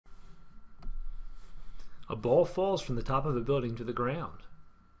A ball falls from the top of a building to the ground.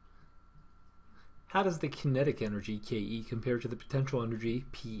 How does the kinetic energy, Ke, compare to the potential energy,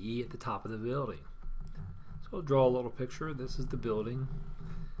 Pe, at the top of the building? So I'll draw a little picture. This is the building.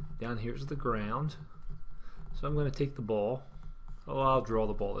 Down here is the ground. So I'm going to take the ball. Oh, I'll draw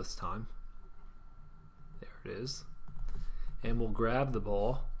the ball this time. There it is. And we'll grab the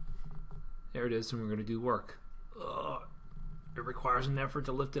ball. There it is, and we're going to do work. It requires an effort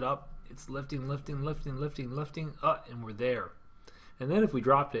to lift it up. It's lifting, lifting, lifting, lifting, lifting, and we're there. And then if we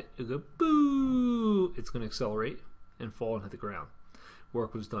dropped it, it would go boo! It's going to accelerate and fall into the ground.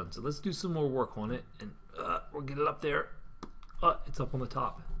 Work was done. So let's do some more work on it, and we'll get it up there. It's up on the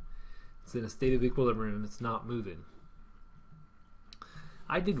top. It's in a state of equilibrium. It's not moving.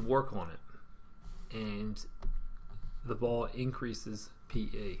 I did work on it, and the ball increases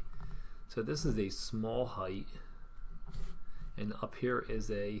PE. So this is a small height, and up here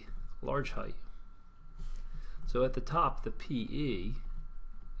is a large height. So at the top, the PE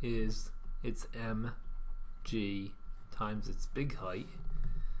is its mg times its big height.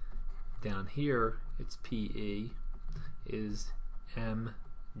 Down here, its PE is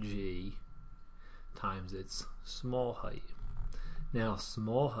mg times its small height. Now,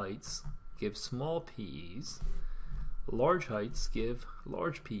 small heights give small PEs. Large heights give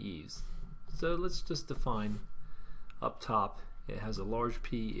large PEs. So let's just define up top, it has a large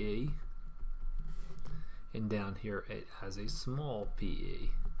PE, and down here it has a small PE.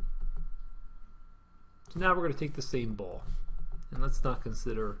 So now we're going to take the same ball, and let's not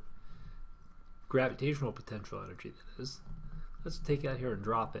consider gravitational potential energy, that is. Let's take it out here and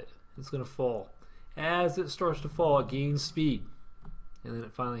drop it. It's going to fall. As it starts to fall, it gains speed, and then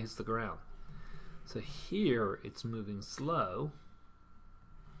it finally hits the ground. So here it's moving slow,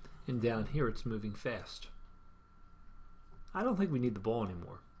 and down here it's moving fast. I don't think we need the ball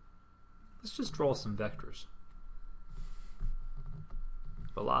anymore. Let's just draw some vectors.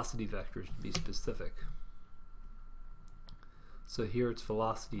 Velocity vectors, to be specific. So here its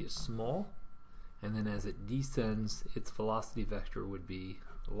velocity is small, and then as it descends, its velocity vector would be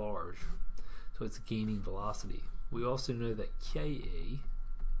large. So it's gaining velocity. We also know that Ke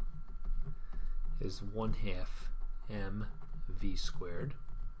is 1/2 mv squared.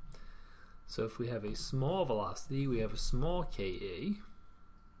 So if we have a small velocity, we have a small Ke.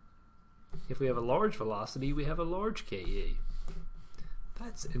 If we have a large velocity, we have a large Ke.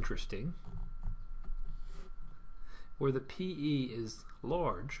 That's interesting. Where the PE is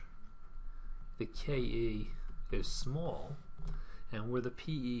large, the Ke is small, and where the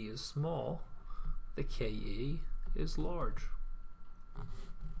PE is small, the Ke is large.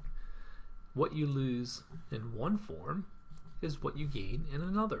 What you lose in one form is what you gain in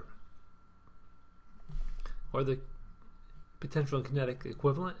another. Are the potential and kinetic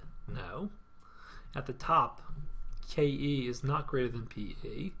equivalent? No. At the top, Ke is not greater than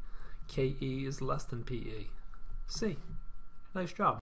PE. Ke is less than PE. C. Nice job.